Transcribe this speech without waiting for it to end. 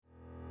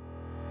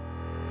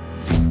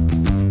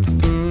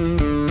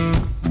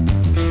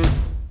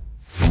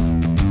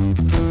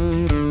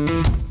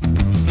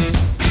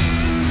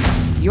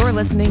You're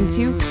listening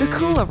to The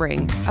Kula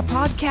Ring, a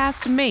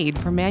podcast made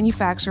for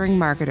manufacturing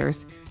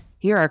marketers.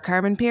 Here are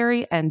Carmen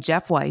Perry and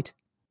Jeff White.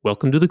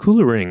 Welcome to The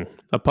Kula Ring,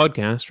 a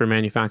podcast for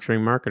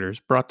manufacturing marketers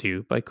brought to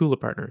you by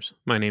Kula Partners.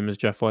 My name is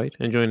Jeff White,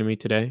 and joining me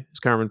today is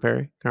Carmen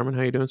Perry. Carmen,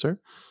 how you doing, sir?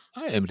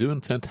 I am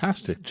doing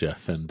fantastic,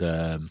 Jeff, look.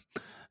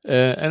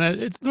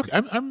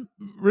 I'm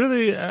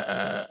really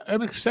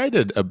I'm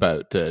excited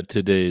about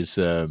today's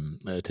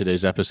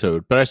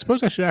episode. But I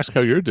suppose I should ask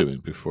how you're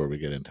doing before we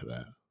get into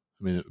that.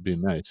 I mean, it would be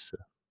nice.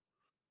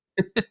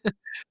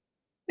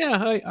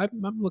 Yeah,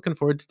 I'm looking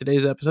forward to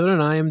today's episode,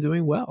 and I am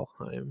doing well.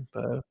 I am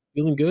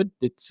feeling good.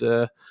 It's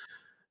it's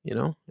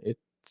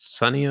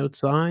sunny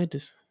outside.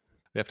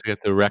 We have to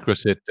get the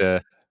requisite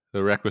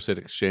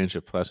exchange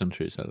of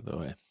pleasantries out of the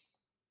way.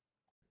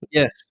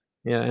 Yes,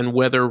 yeah, and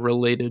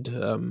weather-related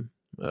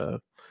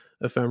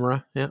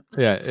ephemera. Yeah,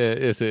 Yeah,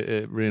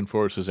 it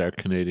reinforces our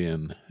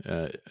Canadian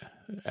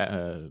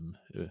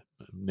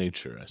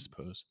nature, I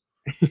suppose.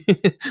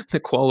 the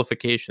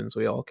qualifications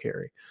we all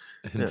carry.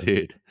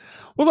 Indeed.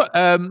 Well,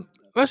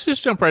 let's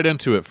just jump right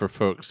into it for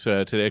folks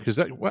today, because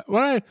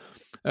we're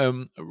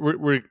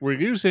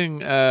using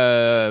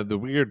the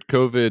weird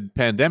COVID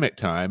pandemic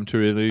time to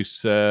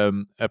release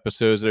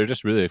episodes that are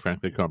just really,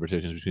 frankly,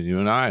 conversations between you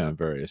and I on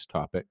various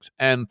topics.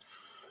 And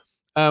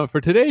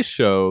for today's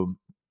show,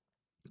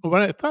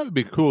 what I thought would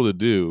be cool to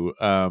do,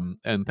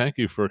 and thank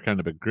you for kind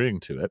of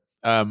agreeing to it,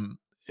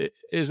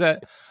 is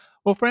that,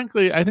 well,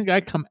 frankly, I think I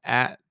come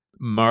at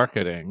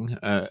marketing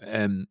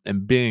and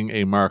being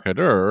a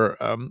marketer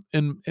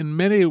in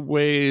many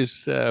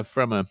ways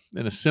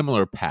in a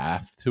similar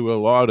path to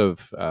a lot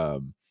of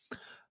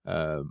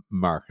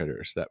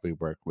marketers that we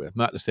work with.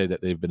 Not to say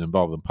that they've been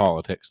involved in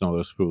politics and all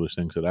those foolish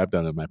things that I've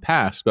done in my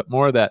past, but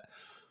more that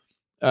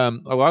a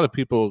lot of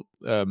people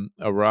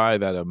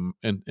arrive at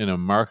in a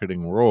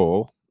marketing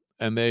role,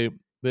 and they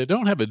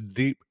don't have a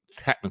deep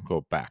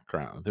technical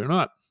background. They're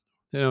not,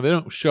 they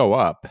don't show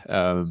up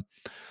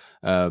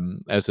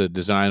as a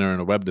designer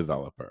and a web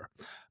developer.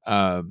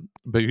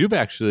 But you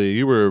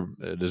were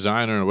a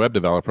designer and a web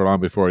developer long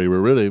before you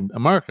were really a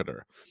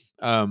marketer.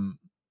 I've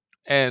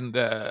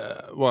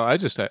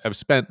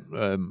spent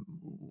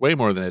way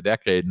more than a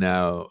decade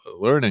now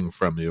learning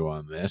from you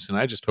on this, and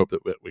I just hope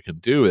that what we can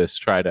do is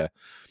try to,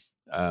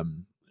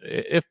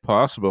 if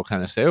possible,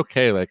 kind of say,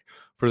 okay, like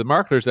for the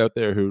marketers out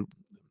there who,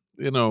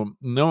 know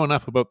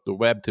enough about the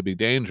web to be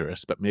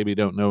dangerous, but maybe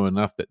don't know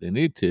enough that they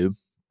need to,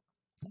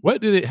 how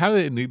do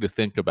they need to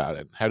think about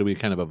it? How do we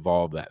kind of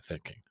evolve that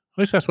thinking? At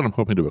least that's what I'm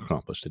hoping to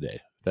accomplish today.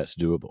 If that's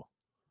doable.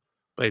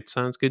 It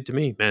sounds good to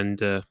me, and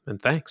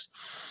thanks.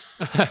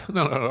 No,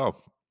 not at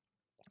all.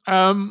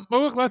 Well,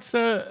 look, let's.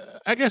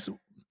 I guess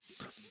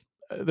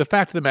the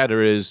fact of the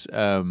matter is,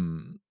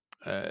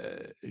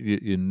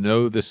 you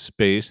know the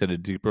space at a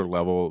deeper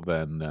level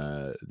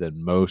than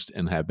most,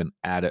 and have been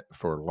at it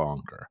for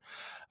longer.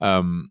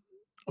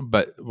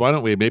 But why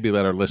don't we maybe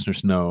let our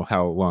listeners know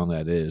how long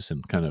that is,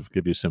 and kind of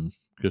give you some.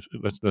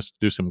 Let's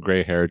do some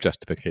gray hair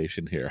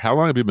justification here. How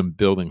long have you been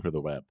building for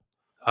the web?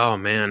 Oh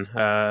man,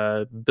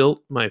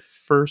 built my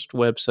first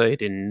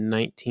website in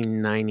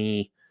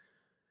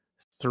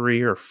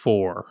 1993 or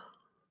 4.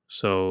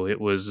 So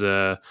it was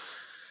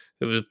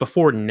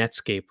before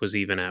Netscape was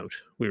even out.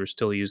 We were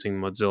still using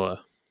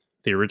Mozilla,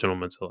 the original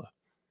Mozilla.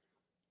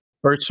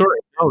 Or sorry,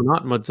 no,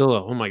 not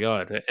Mozilla. Oh my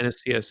god,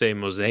 NSCSA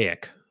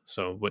Mosaic.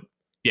 So what?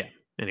 Yeah.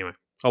 Anyway,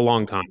 a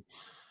long time.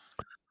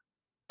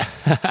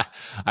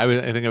 I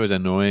think I was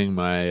annoying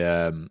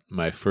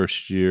my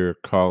first year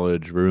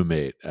college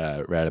roommate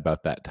right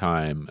about that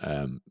time,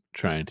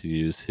 trying to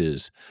use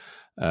his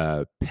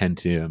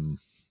Pentium,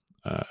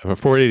 a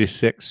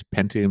 486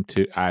 Pentium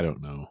 2. I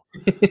don't know.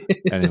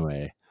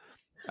 Anyway,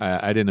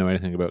 I didn't know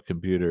anything about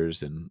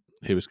computers, and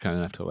he was kind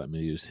enough to let me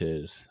use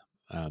his.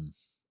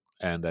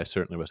 And I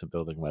certainly wasn't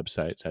building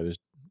websites. I was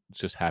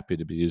just happy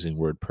to be using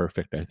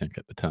WordPerfect, I think,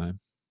 at the time.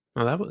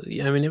 Well,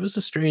 it was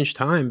a strange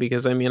time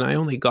because I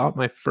only got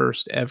my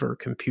first ever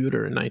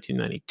computer in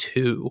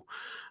 1992.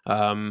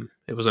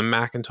 It was a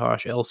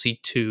Macintosh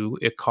LC2.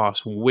 It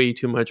cost way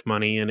too much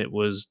money, and it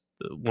was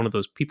one of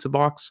those pizza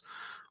box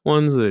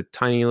ones, the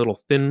tiny little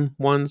thin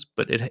ones,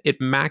 but it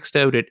maxed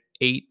out at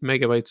 8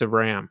 megabytes of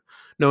RAM.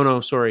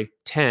 No, sorry,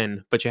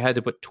 10, but you had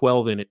to put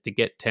 12 in it to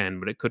get 10,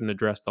 but it couldn't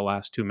address the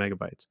last 2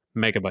 megabytes.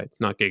 Megabytes,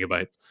 not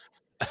gigabytes.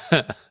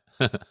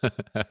 You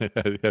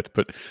have to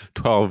put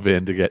 12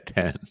 in to get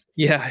 10.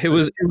 Yeah, it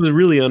was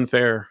really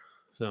unfair.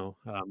 So,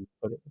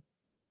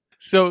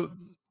 So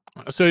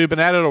you've been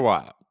at it a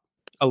while.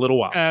 A little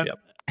while. Yep.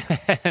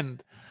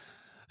 And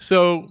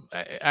so,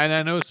 and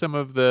I know some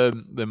of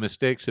the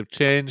mistakes have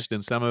changed,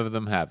 and some of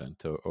them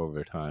haven't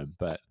over time.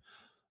 But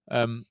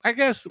I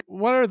guess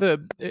what are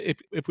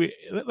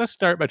let's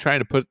start by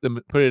trying to put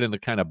it into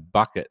kind of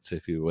buckets,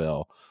 if you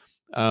will.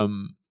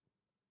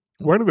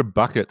 What are the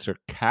buckets or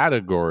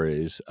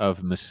categories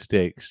of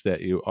mistakes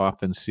that you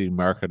often see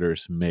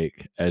marketers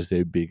make as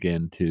they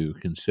begin to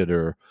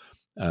consider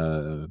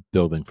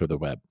building for the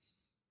web?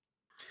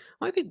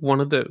 I think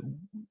one of the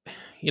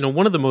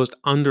most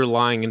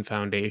underlying and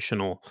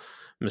foundational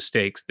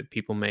mistakes that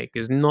people make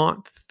is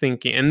not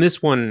thinking, and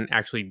this one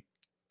actually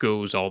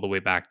goes all the way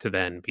back to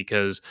then,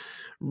 because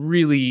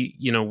really,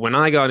 when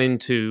I got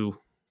into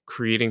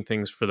creating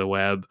things for the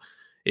web,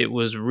 it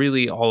was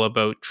really all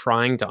about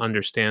trying to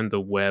understand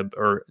the web,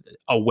 or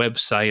a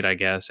website, I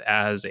guess,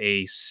 as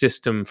a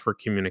system for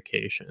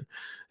communication.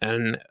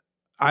 And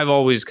I've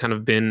always kind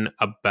of been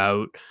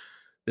about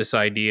this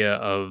idea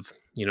of,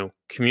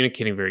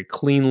 communicating very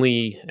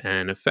cleanly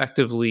and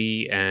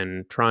effectively,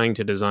 and trying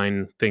to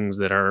design things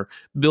that are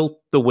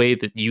built the way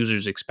that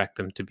users expect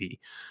them to be.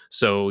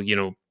 So,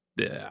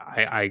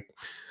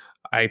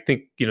 I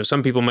think,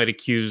 some people might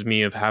accuse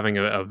me of having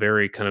a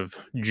very kind of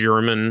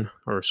German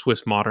or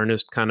Swiss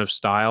modernist kind of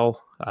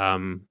style,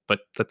 but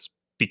that's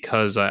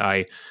because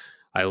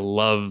I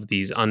love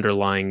these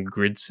underlying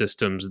grid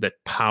systems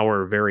that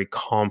power very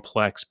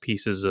complex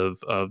pieces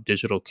of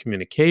digital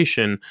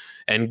communication,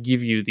 and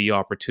give you the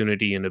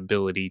opportunity and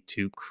ability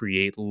to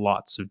create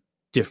lots of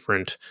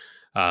different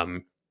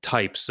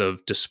types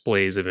of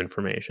displays of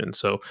information.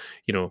 So,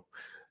 you know,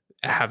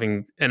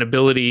 having an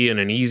ability and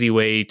an easy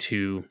way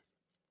to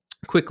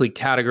quickly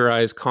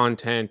categorize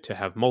content, to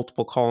have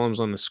multiple columns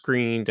on the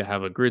screen, to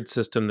have a grid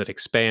system that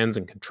expands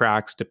and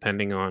contracts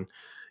depending on,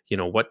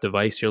 what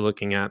device you're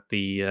looking at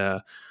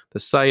the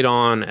site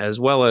on, as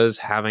well as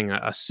having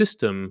a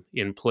system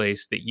in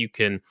place that you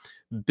can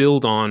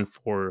build on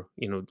for,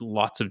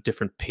 lots of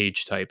different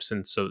page types,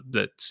 and so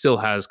that still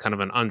has kind of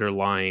an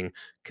underlying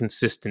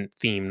consistent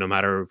theme, no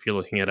matter if you're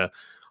looking at a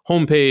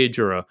homepage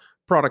or a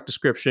product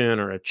description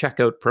or a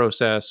checkout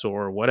process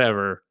or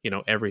whatever.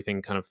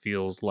 Everything kind of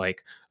feels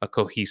like a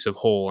cohesive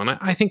whole. And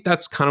I think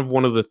that's kind of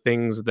one of the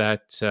things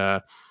that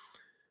a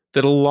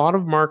lot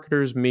of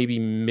marketers maybe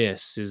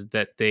miss, is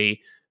that they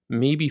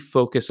maybe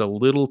focus a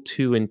little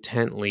too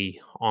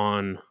intently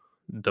on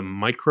the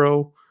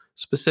micro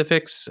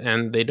specifics,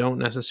 and they don't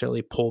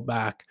necessarily pull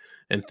back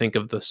and think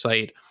of the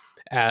site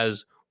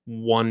as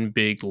one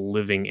big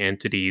living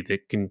entity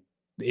that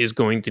is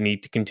going to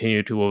need to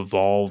continue to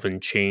evolve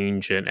and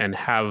change, and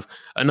have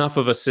enough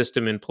of a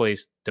system in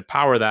place to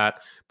power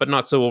that, but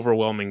not so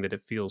overwhelming that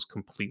it feels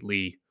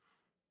completely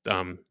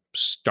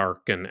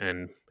stark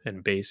and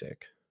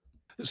basic.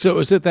 So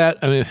is it that,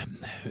 I mean,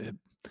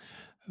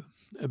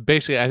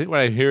 basically, I think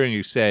what I'm hearing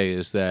you say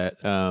is that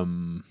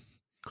to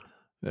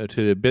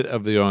the bit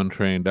of the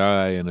untrained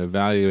eye in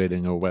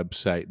evaluating a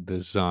website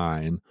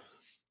design,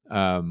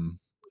 um,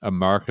 a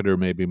marketer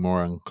may be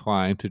more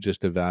inclined to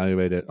just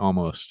evaluate it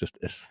almost just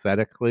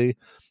aesthetically.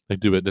 Like,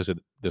 does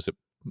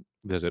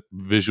it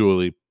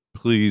visually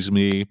please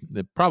me?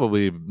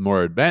 Probably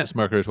more advanced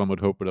marketers, one would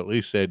hope, would at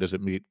least say, does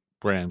it meet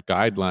brand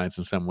guidelines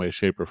in some way,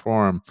 shape, or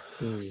form?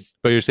 Mm.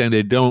 But you're saying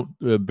they don't.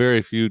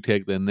 Very few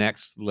take the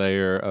next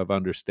layer of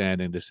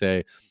understanding to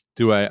say,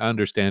 do I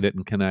understand it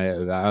and can I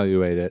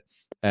evaluate it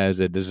as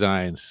a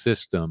design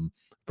system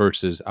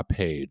versus a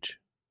page?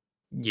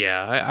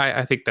 Yeah,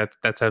 I think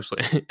that's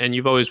absolutely, and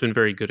you've always been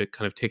very good at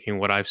kind of taking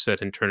what I've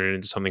said and turning it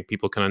into something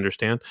people can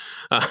understand.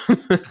 Uh,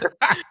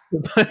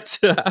 but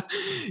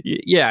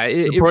yeah,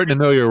 Important to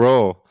know your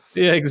role.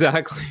 yeah,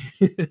 exactly.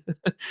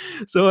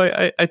 So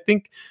I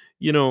think,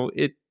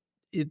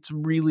 it's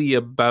really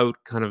about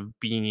kind of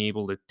being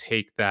able to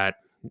take that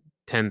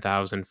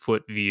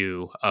 10,000-foot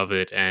view of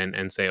it,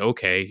 and say,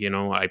 okay,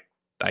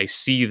 I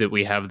see that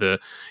we have the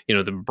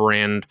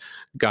brand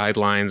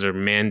guidelines or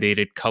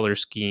mandated color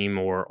scheme,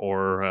 or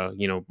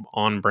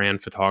on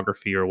brand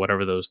photography, or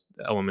whatever those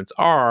elements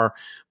are,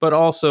 but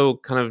also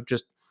kind of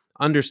just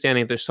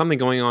understanding there's something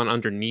going on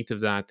underneath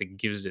of that that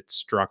gives it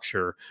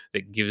structure,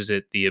 that gives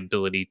it the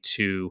ability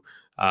to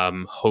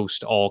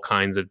host all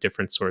kinds of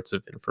different sorts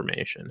of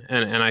information.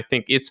 And I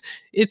think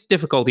it's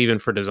difficult even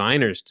for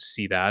designers to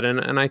see that.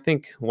 And I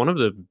think one of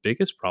the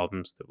biggest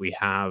problems that we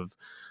have,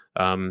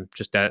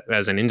 just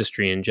as an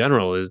industry in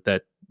general, is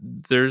that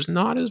there's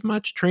not as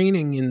much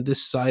training in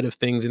this side of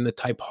things, in the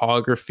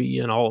typography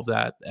and all of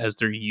that, as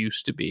there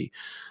used to be.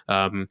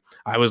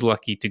 I was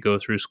lucky to go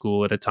through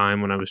school at a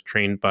time when I was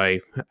trained by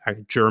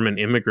German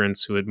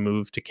immigrants who had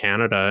moved to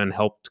Canada and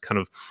helped kind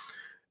of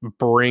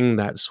bring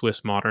that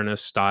Swiss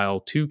modernist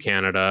style to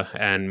Canada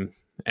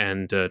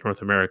and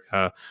North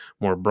America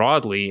more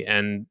broadly,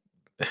 and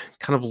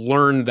kind of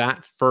learned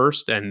that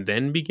first, and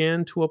then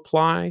began to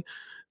apply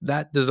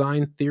that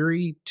design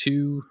theory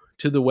to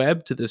the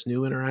web, to this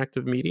new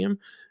interactive medium.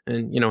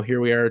 And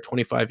here we are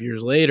 25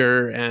 years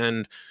later,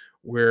 and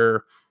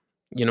we're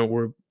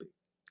we're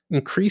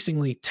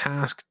increasingly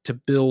tasked to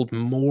build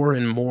more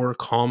and more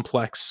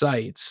complex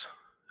sites.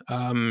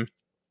 um,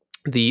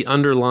 the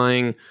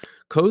underlying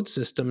code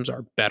systems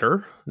are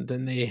better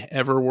than they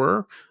ever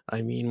were.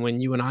 I mean,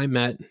 when you and I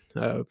met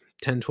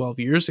 10, 12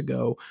 years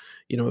ago,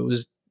 it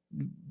was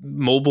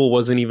mobile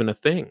wasn't even a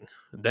thing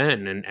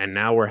then. And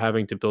now we're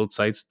having to build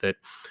sites that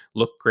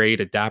look great,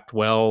 adapt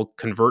well,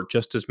 convert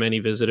just as many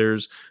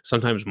visitors,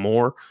 sometimes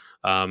more,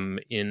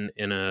 in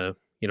a,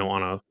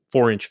 on a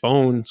 4-inch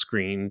phone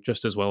screen,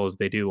 just as well as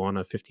they do on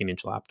a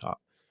 15-inch laptop.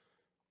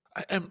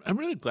 I'm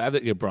really glad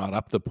that you brought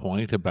up the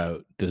point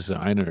about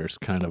designers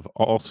kind of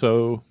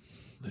also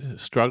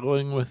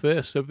struggling with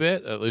this a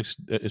bit, at least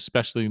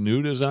especially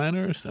new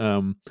designers.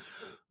 Well,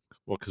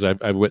 because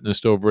I've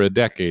witnessed over a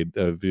decade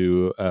of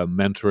you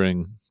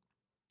mentoring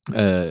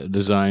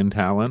design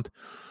talent,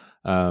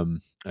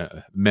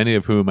 many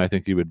of whom I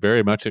think you would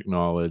very much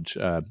acknowledge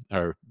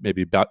are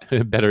maybe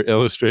better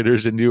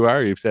illustrators than you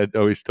are. You've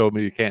always told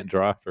me you can't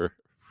draw for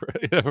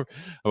well,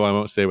 I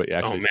won't say what you Oh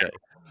actually man. say.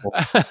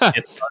 Well,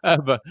 Uh,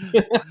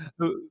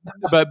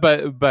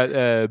 but but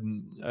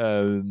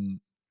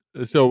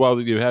so while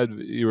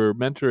you were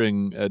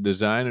mentoring a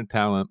designer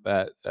talent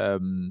that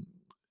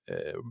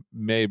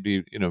may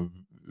be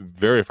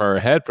very far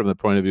ahead from the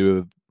point of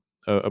view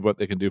of what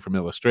they can do from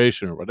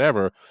illustration or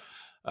whatever.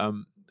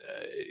 um,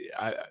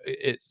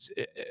 it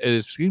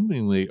has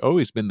seemingly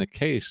always been the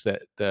case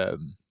that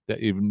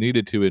you've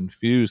needed to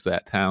infuse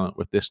that talent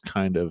with this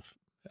kind of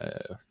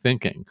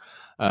thinking.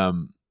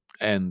 Um,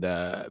 and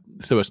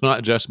so it's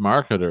not just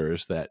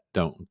marketers that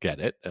don't get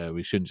it.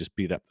 We shouldn't just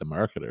beat up the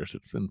marketers.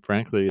 And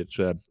frankly,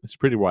 it's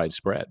pretty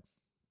widespread.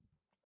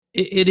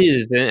 it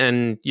is,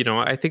 and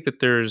I think that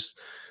there's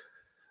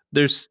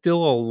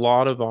still a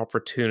lot of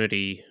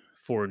opportunity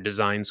for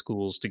design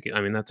schools to get.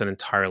 I mean, that's an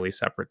entirely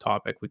separate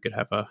topic. We could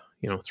have a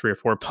 3 or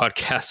 4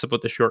 podcasts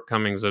about the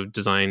shortcomings of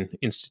design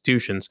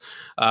institutions.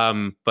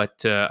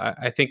 But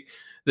I think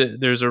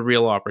there's a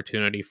real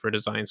opportunity for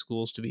design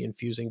schools to be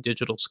infusing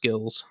digital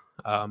skills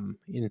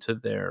into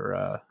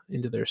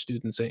their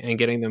students, and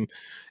getting them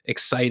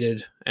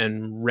excited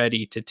and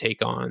ready to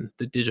take on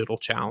the digital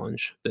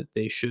challenge that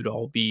they should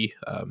all be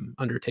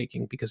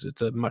undertaking, because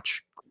it's a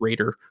much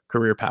greater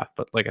career path.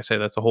 But like I say,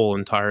 that's a whole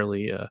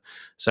entirely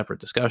separate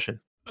discussion.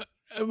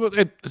 Well,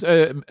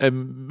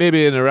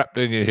 maybe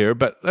interrupting you here,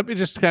 but let me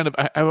just kind of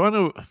I want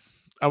to.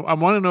 I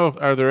want to know if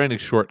are there any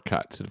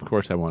shortcuts, and of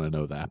course I want to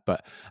know that.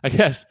 But I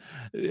guess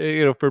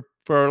for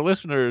our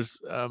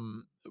listeners,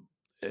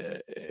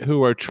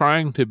 who are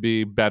trying to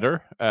be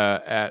better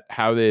at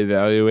how they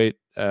evaluate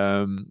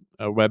a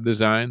web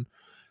design.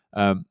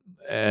 Um,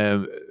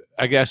 and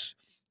I guess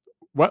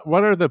what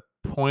are the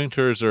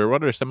pointers, or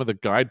what are some of the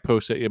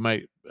guideposts that you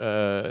might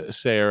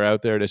say are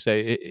out there to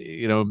say,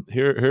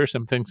 here are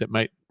some things that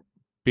might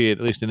be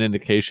at least an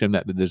indication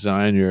that the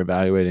design you're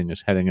evaluating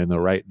is heading in the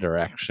right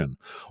direction,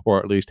 or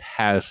at least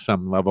has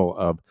some level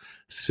of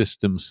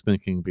systems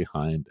thinking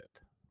behind it.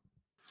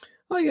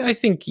 I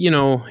think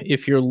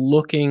if you're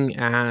looking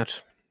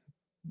at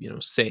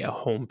say a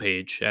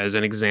homepage as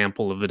an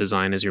example of a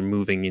design as you're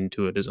moving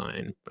into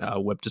a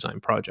web design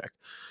project.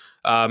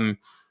 Um,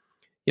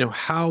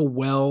 how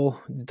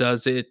well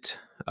does it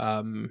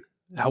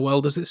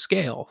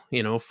scale,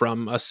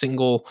 from a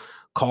single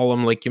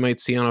column like you might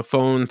see on a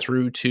phone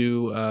through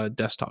to a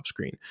desktop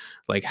screen?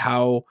 Like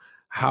how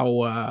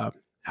how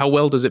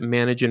well does it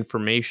manage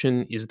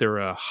information? Is there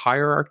a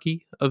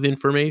hierarchy of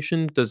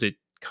information? Does it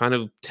kind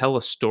of tell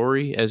a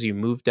story as you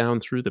move down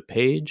through the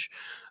page?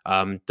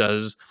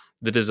 Does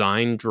the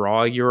design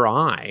draw your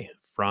eye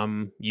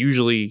from,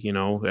 usually,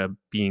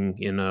 being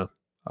in a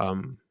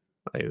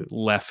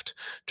left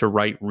to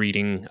right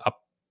reading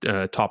up,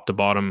 top to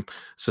bottom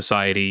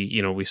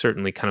society? We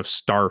certainly kind of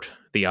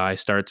the eye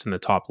starts in the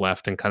top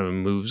left and kind of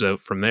moves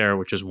out from there,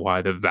 which is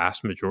why the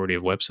vast majority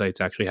of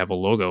websites actually have a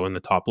logo in the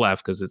top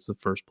left, because it's the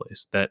first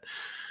place that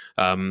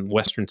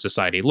Western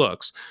society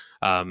looks.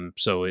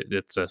 So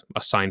it's a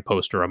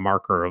signpost or a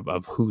marker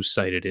of whose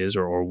site it is,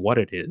 or what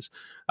it is.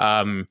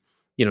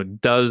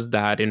 Does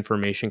that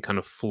information kind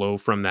of flow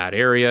from that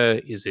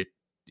area?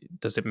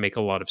 Does it make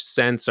a lot of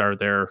sense? Are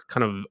there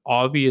kind of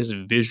obvious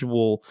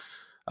visual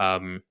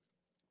um,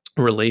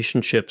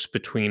 relationships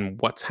between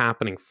what's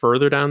happening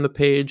further down the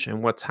page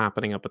and what's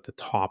happening up at the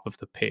top of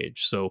the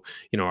page? So,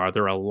 are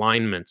there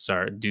alignments?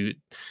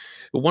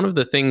 One of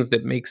the things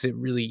that makes it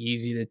really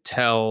easy to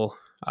tell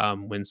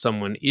when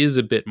someone is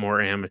a bit more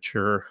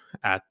amateur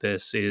at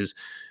this is,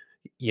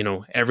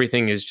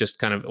 everything is just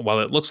kind of, while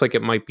it looks like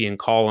it might be in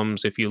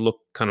columns, if you look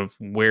kind of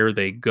where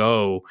they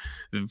go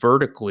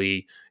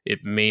vertically,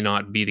 it may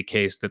not be the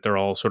case that they're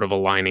all sort of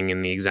aligning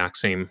in the exact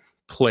same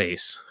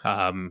place,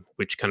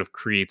 which kind of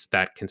creates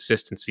that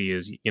consistency,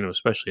 as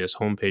especially as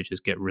home pages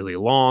get really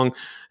long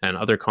and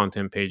other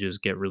content pages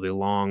get really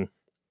long.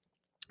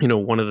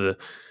 One of the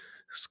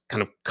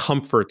kind of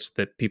comforts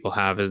that people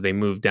have as they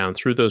move down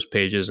through those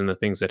pages, and the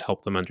things that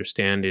help them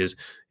understand is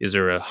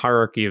there a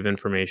hierarchy of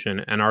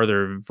information, and are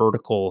there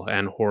vertical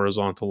and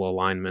horizontal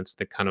alignments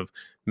that kind of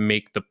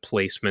make the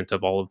placement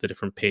of all of the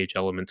different page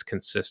elements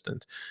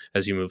consistent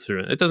as you move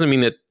through it. It doesn't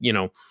mean that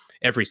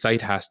every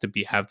site has to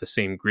have the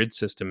same grid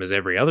system as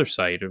every other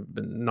site,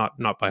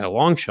 not by a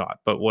long shot,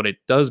 but what it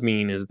does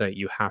mean is that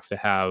you have to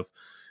have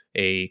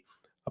a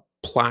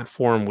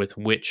platform with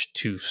which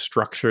to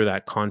structure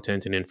that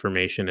content and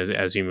information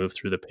as you move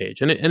through the page.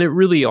 And it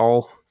really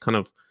all kind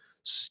of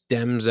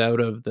stems out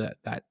of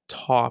that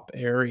top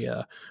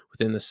area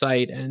within the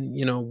site. And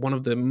one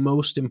of the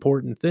most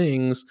important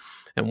things,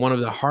 and one of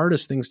the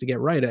hardest things to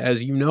get right,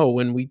 as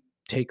when we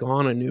take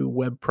on a new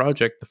web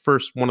project,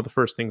 one of the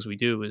first things we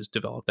do is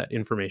develop that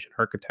information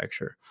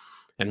architecture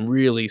and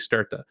really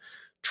start to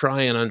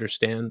try and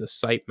understand the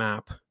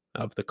sitemap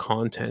of the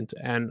content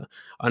and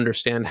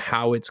understand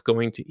how it's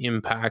going to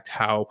impact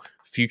how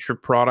future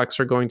products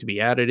are going to be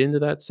added into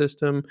that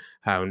system,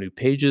 how new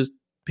page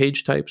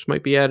types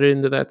might be added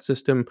into that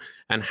system,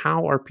 and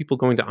how are people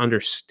going to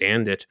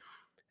understand it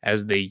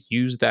as they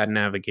use that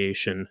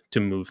navigation to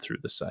move through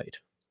the site.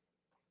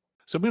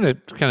 So I'm going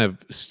to kind of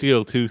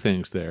steal two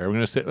things there. I'm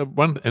going to say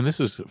one, and this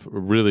is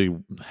really,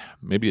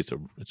 maybe it's a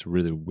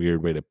really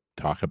weird way to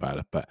talk about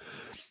it, but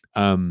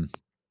um,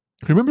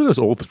 remember those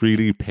old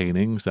 3D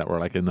paintings that were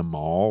like in the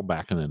mall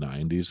back in the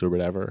 90s or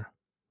whatever?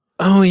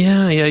 Oh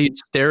yeah, yeah. You'd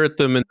stare at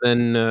them, and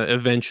then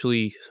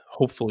eventually,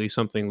 hopefully,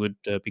 something would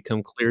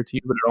become clear to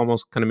you. But it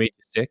almost kind of made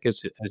you sick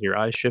as your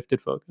eyes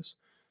shifted focus.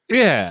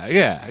 Yeah,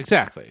 yeah,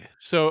 exactly.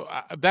 So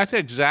that's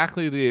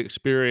exactly the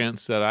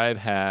experience that I'd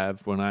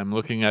have when I'm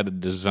looking at a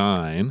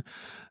design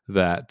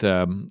that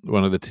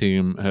one of the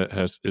team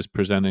has is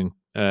presenting,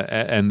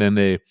 and then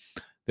they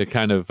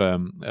kind of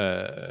I'm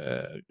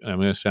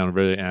going to sound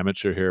really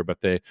amateur here, but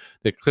they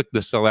click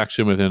the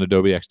selection within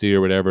Adobe XD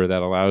or whatever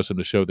that allows them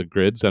to show the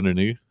grids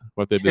underneath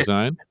what they've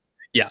designed.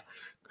 Yeah.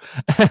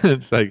 And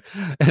it's like,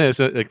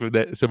 so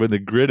when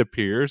the grid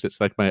appears, it's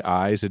like my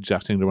eyes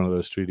adjusting to one of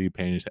those 3D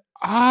paintings.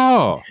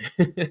 Oh,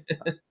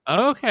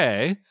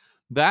 okay,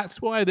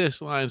 that's why this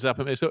lines up.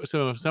 I mean, so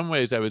in some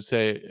ways, I would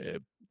say,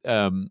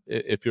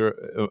 if you're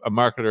a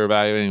marketer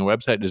evaluating a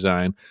website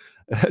design,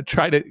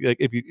 try to like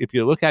if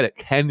you look at it,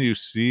 can you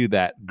see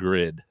that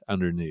grid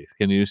underneath?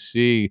 Can you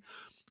see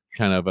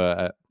kind of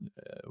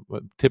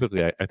what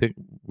typically I think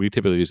we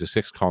typically use a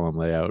 6-column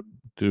layout.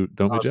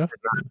 Don't we, Jeff?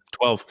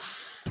 12.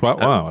 12.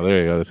 Wow, there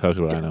you go. That tells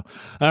you what Yeah. I know.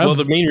 Well,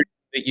 the main reason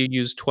that you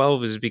use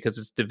 12 is because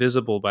it's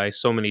divisible by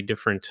so many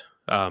different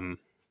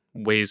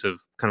ways of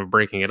kind of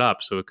breaking it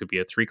up. So it could be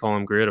a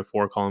 3-column grid, a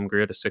 4-column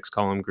grid, a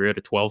 6-column grid,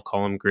 a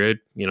 12-column grid,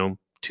 a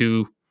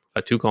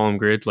 2-column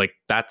grid. Like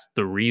that's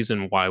the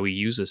reason why we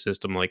use a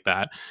system like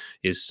that,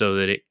 is so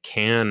that it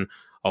can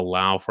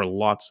allow for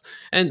lots.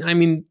 And I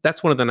mean,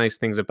 that's one of the nice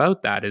things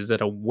about that, is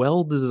that a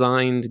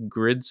well-designed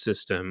grid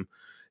system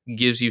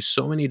gives you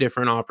so many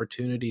different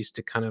opportunities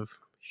to kind of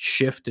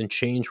shift and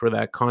change where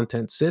that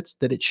content sits,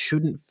 that it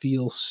shouldn't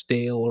feel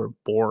stale or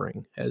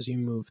boring as you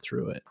move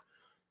through it.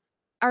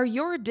 Are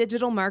your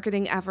digital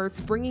marketing efforts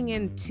bringing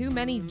in too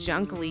many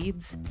junk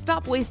leads?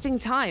 Stop wasting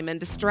time and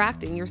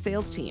distracting your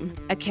sales team.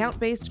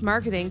 Account-based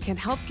marketing can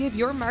help give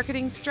your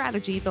marketing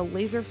strategy the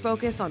laser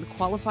focus on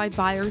qualified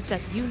buyers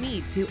that you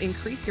need to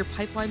increase your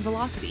pipeline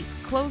velocity,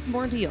 close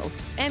more deals,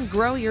 and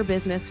grow your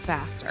business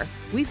faster.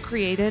 We've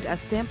created a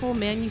sample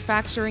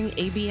manufacturing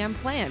ABM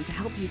plan to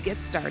help you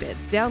get started.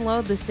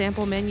 Download the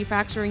sample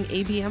manufacturing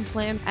ABM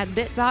plan at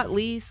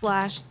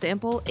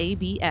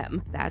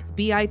bit.ly/sampleabm. That's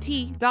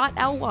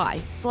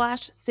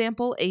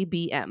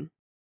bit.ly/sampleabm.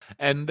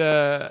 And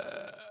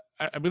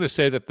I'm going to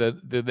say that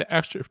the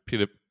extra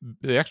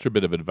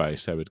bit of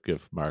advice I would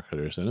give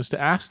marketers and is to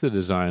ask the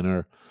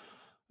designer,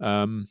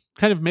 kind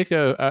of make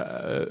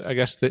I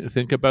guess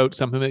think about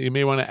something that you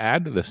may want to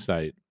add to the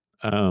site,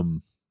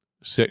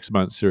 6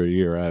 months or a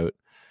year out,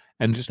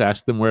 and just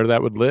ask them where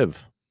that would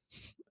live,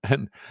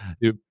 and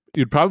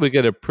you'd probably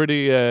get a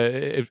pretty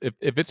if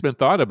it's been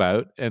thought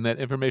about and that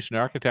information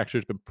architecture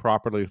has been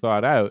properly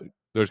thought out.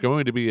 There's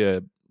going to be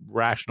a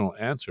rational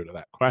answer to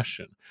that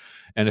question,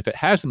 and if it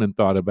hasn't been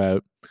thought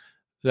about,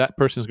 that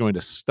person's going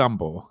to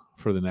stumble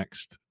for the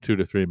next 2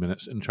 to 3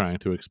 minutes in trying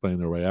to explain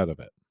their way out of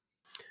it.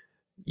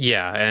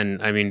 Yeah,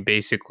 and I mean,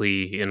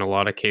 basically, in a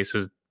lot of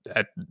cases,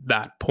 at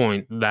that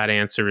point, that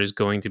answer is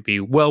going to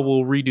be, well,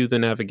 we'll redo the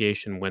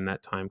navigation when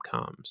that time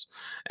comes,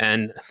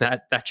 and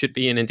that should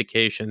be an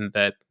indication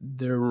that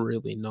they're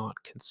really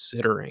not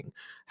considering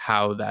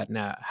how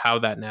how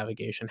that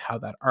navigation, how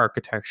that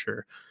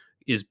architecture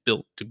is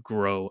built to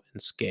grow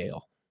and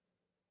scale.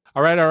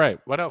 All right, all right.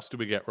 What else do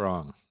we get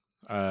wrong?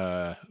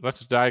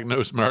 Let's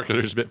diagnose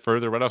marketers a bit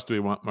further. What else do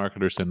we want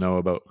marketers to know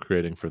about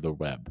creating for the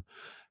web?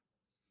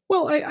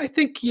 Well, I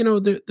think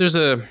there's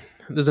a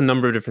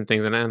number of different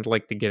things, and I'd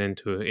like to get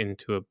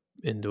into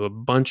a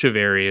bunch of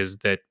areas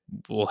that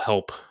will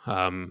help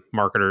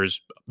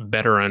marketers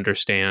better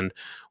understand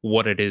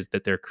what it is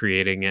that they're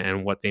creating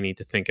and what they need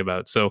to think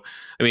about. So,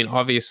 I mean,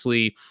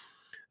 obviously,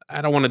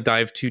 I don't want to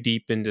dive too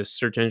deep into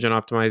search engine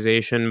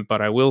optimization,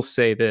 but I will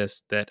say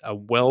this: that a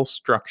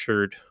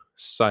well-structured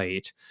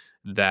site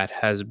that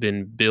has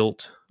been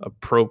built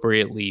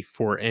appropriately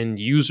for end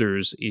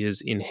users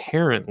is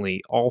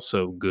inherently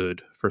also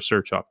good for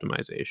search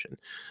optimization.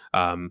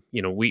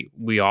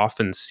 We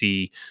often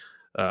see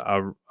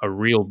a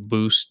real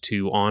boost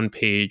to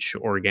on-page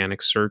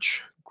organic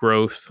search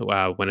growth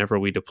whenever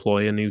we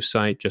deploy a new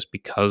site, just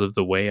because of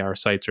the way our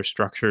sites are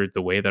structured,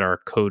 the way that our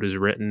code is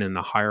written, and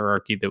the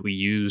hierarchy that we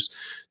use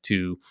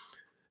to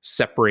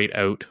separate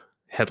out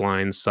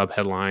headlines,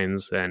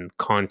 subheadlines, and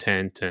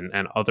content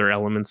and other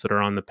elements that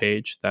are on the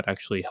page. That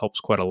actually helps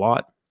quite a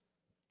lot.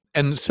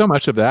 And so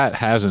much of that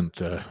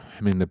hasn't, I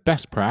mean, the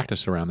best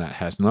practice around that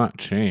has not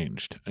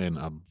changed in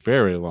a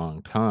very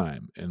long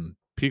time, and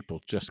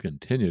people just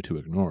continue to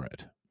ignore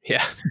it.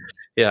 Yeah.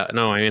 Yeah,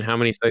 no, I mean, how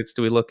many sites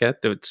do we look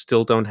at that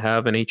still don't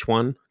have an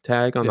H1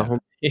 tag on the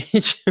Yeah,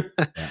 homepage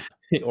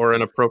yeah. or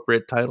an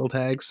appropriate title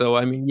tag? So,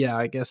 I mean, yeah,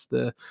 I guess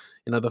the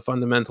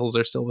fundamentals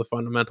are still the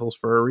fundamentals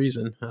for a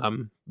reason,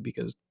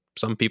 because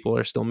some people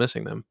are still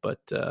missing them. But,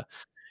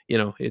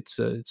 it's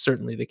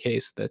certainly the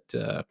case that,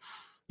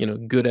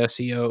 good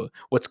SEO,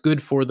 what's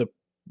good for the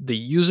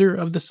user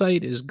of the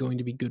site is going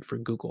to be good for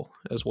Google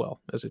as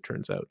well, as it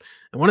turns out.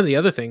 And one of the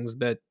other things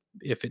that,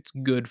 if it's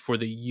good for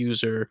the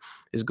user,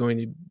 is going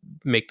to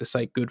make the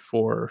site good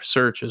for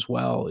search as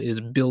well,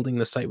 is building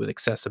the site with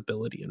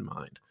accessibility in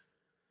mind.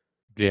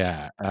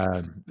 Yeah,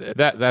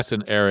 that's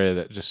an area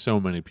that just so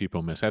many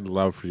people miss. I'd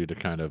love for you to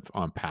kind of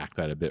unpack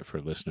that a bit for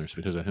listeners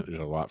because I think there's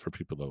a lot for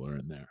people to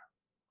learn there.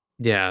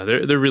 Yeah,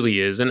 there really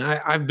is, and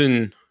I've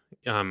been,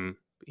 on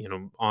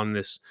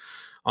this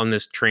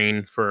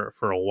train for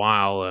a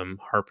while,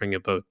 harping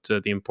about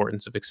the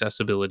importance of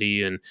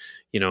accessibility, and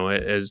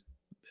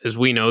as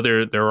we know,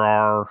 there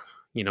are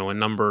a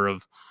number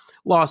of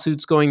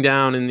lawsuits going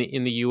down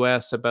in the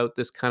U.S. about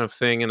this kind of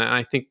thing, and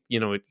I think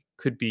it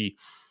could be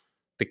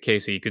the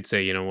case that you could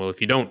say, well, if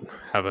you don't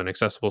have an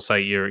accessible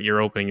site, you're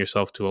opening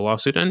yourself to a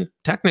lawsuit, and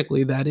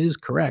technically that is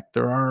correct.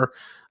 There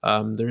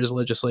is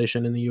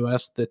legislation in the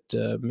U.S.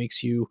 that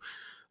makes you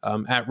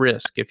at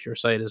risk if your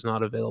site is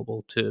not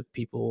available to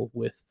people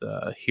with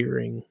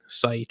hearing,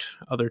 sight,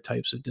 other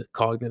types of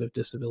cognitive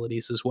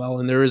disabilities as well.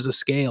 And there is a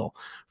scale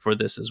for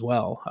this as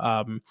well.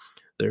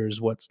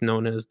 There's what's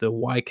known as the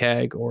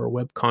WCAG, or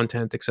Web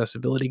Content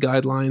Accessibility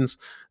Guidelines,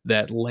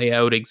 that lay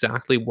out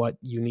exactly what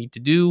you need to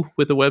do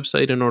with a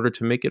website in order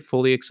to make it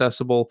fully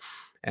accessible.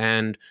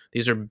 And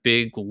these are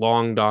big,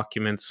 long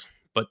documents.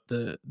 But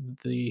the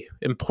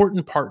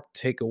important part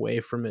to take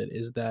away from it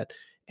is that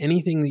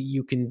anything that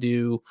you can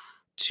do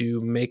to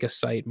make a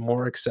site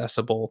more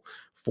accessible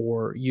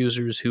for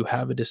users who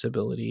have a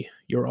disability,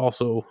 you're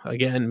also,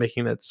 again,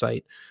 making that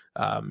site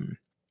um,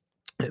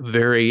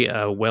 very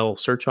well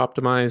search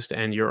optimized,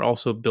 and you're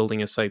also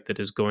building a site that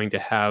is going to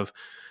have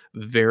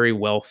very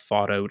well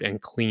thought out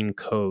and clean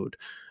code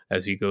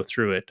as you go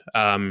through it.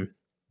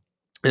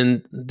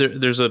 And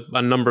there's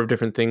a number of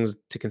different things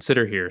to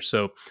consider here.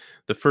 So,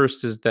 the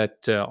first is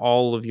that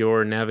all of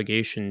your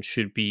navigation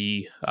should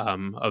be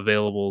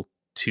available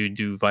to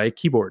do via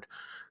keyboard.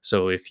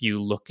 So, if you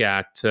look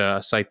at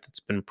a site that's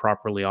been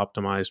properly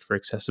optimized for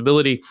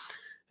accessibility,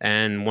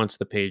 and once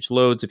the page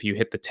loads, if you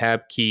hit the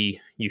tab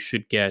key, you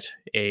should get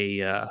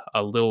a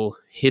little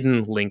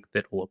hidden link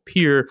that will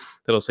appear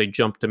that'll say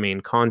 "Jump to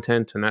Main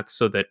Content," and that's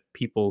so that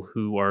people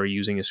who are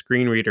using a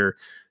screen reader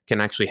can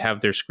actually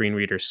have their screen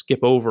reader skip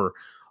over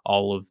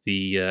all of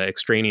the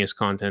extraneous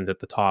content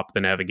at the top,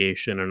 the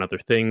navigation and other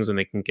things, and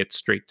they can get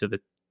straight to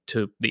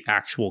the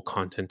actual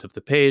content of the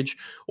page.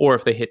 Or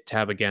if they hit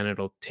tab again,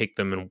 it'll take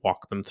them and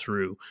walk them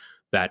through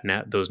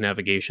those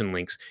navigation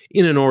links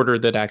in an order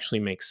that actually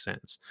makes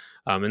sense.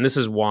 And this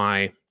is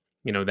why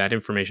that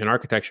information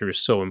architecture is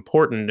so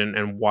important,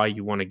 and why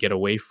you want to get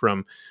away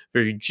from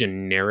very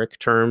generic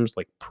terms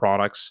like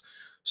products,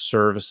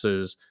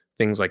 services,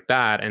 things like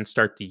that, and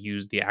start to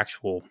use the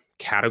actual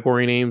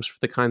category names for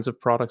the kinds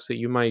of products that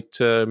you might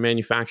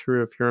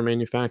manufacture if you're a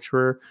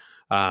manufacturer,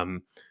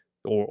 um,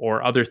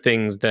 or other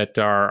things that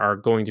are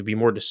going to be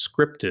more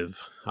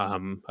descriptive.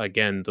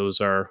 Again, those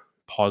are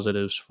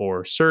positives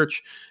for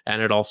search,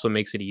 and it also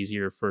makes it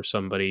easier for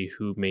somebody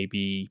who may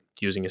be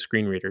using a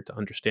screen reader to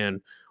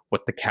understand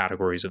what the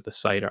categories of the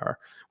site are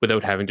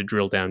without having to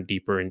drill down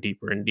deeper and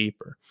deeper and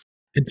deeper.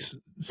 It's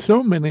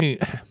so many.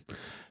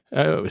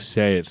 I always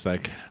say it's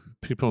like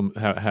people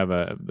have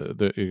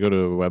you go to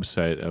a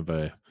website of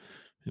a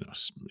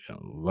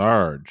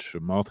large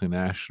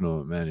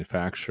multinational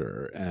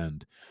manufacturer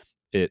and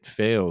it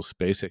fails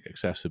basic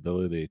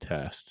accessibility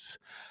tests.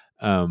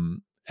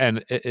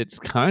 And it's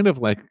kind of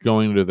like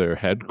going to their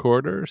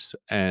headquarters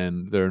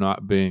and there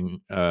not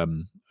being a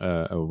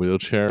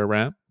wheelchair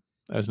ramp,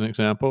 as an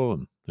example,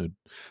 and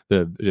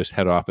the just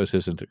head office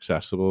isn't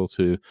accessible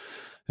to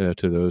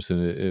those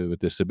with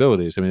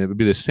disabilities. I mean, it would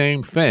be the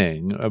same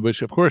thing,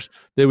 which of course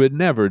they would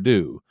never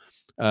do.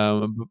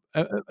 No,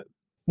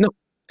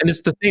 and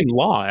it's the same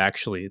law,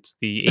 actually. It's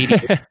the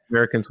 88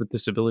 Americans with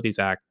Disabilities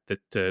Act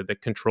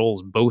that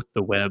controls both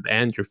the web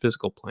and your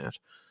physical plant. So,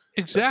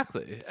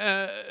 Exactly.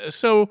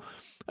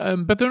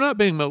 But they're not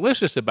being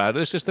malicious about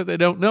it. It's just that they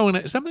don't know. And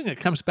it's something that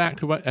comes back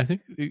to what I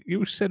think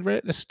you said right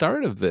at the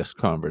start of this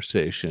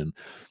conversation,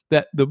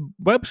 that the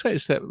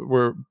websites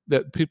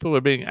that people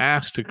are being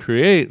asked to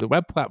create, the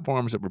web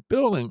platforms that we're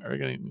building are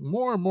getting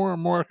more and more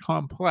and more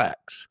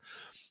complex.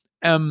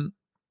 Um,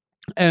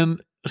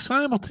 and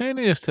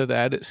simultaneous to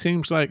that, it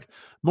seems like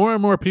more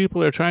and more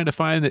people are trying to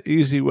find the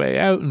easy way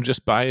out and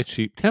just buy a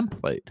cheap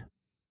template.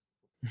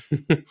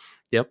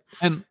 yep.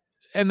 And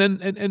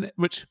and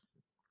which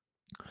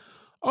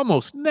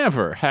almost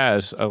never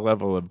has a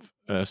level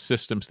of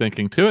systems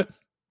thinking to it,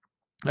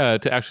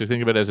 to actually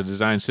think of it as a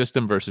design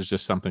system versus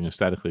just something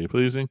aesthetically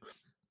pleasing,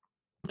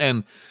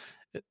 and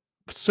it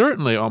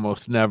certainly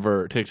almost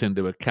never takes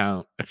into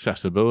account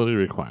accessibility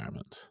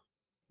requirements.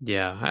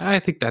 Yeah, I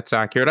think that's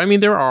accurate. I mean,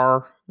 there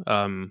are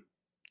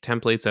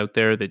templates out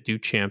there that do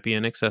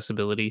champion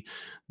accessibility,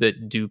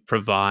 that do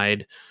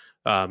provide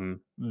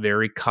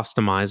very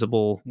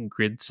customizable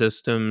grid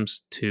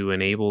systems to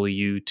enable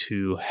you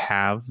to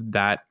have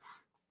that,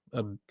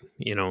 uh,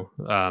 you know,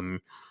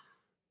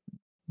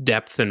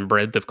 depth and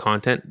breadth of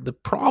content. The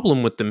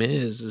problem with them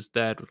is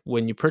that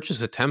when you purchase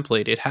a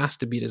template, it has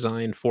to be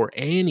designed for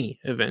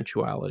any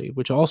eventuality,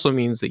 which also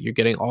means that you're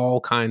getting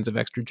all kinds of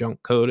extra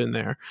junk code in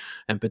there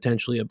and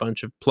potentially a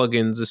bunch of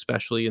plugins,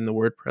 especially in the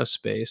WordPress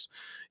space,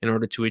 in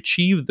order to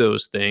achieve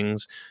those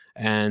things.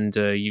 And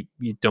you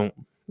don't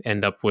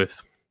end up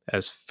with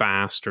as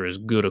fast or as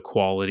good a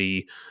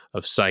quality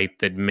of site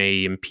that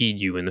may impede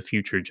you in the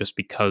future just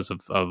because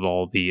of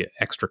all the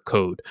extra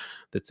code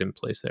that's in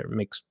place there. It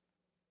makes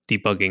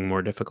debugging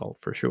more difficult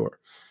for sure.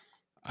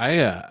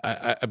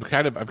 I've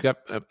got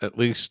at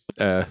least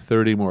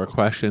 30 more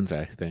questions,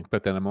 I think,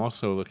 but then I'm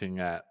also looking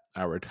at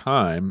our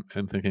time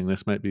and thinking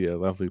this might be a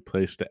lovely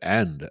place to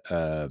end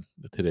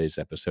today's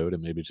episode,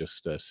 and maybe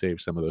just save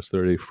some of those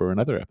 30 for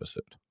another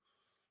episode.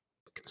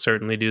 Can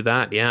certainly do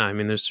that. Yeah, I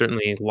mean, there's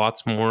certainly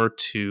lots more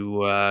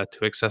to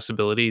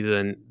accessibility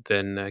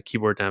than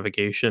keyboard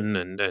navigation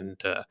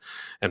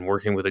and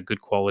working with a good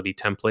quality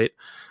template,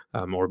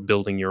 or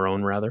building your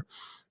own rather.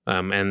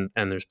 And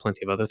there's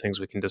plenty of other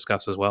things we can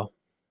discuss as well.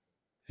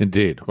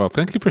 Indeed. Well,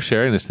 thank you for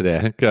sharing this today.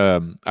 I think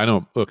I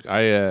know. Look,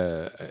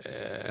 and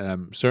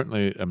I'm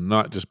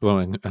not just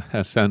blowing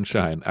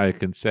sunshine. I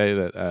can say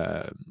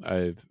that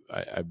I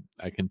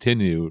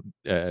continue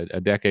a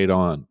decade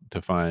on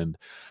to find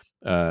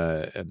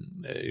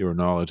your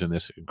knowledge in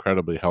this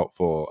incredibly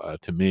helpful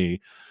to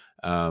me,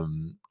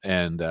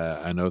 and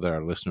I know that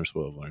our listeners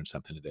will have learned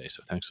something today.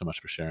 So thanks so much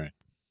for sharing.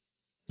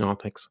 Oh,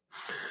 thanks.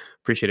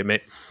 Appreciate it,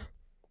 mate.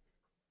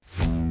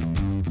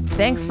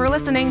 Thanks for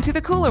listening to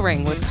The Kula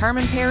Ring with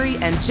Carmen Perry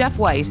and Jeff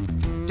White.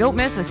 Don't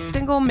miss a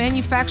single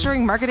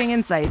manufacturing marketing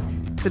insight.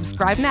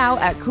 Subscribe now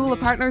at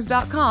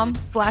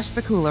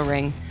KulaPartners.com/The Kula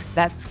Ring.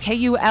 That's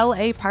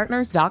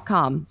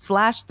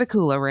KULAPartners.com/The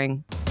Kula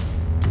Ring.